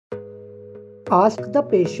Ask the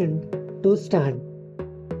patient to stand.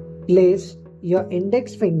 Place your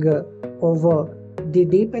index finger over the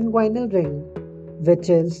deep inguinal ring, which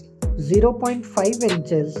is 0.5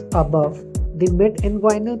 inches above the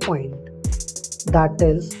mid-inguinal point, that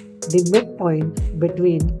is, the midpoint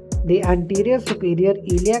between the anterior superior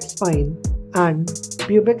iliac spine and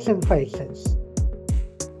pubic symphysis.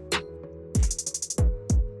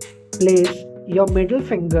 Place your middle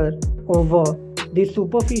finger over the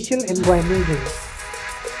superficial inguinal ring.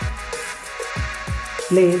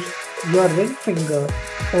 Place your ring finger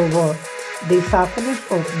over the saphenous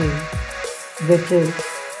opening, which is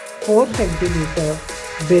 4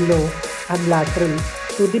 cm below and lateral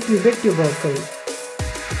to the pubic tubercle,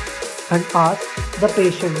 and ask the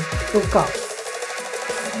patient to cough.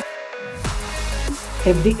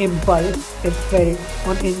 If the impulse is felt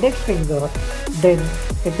on index finger, then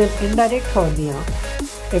it is indirect hernia.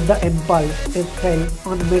 If the impulse is felt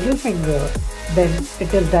on middle finger, then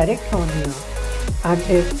it is direct hernia. And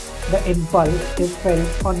if the impulse is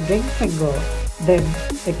felt on ring finger, then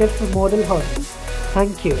it is femoral hernia.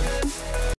 Thank you.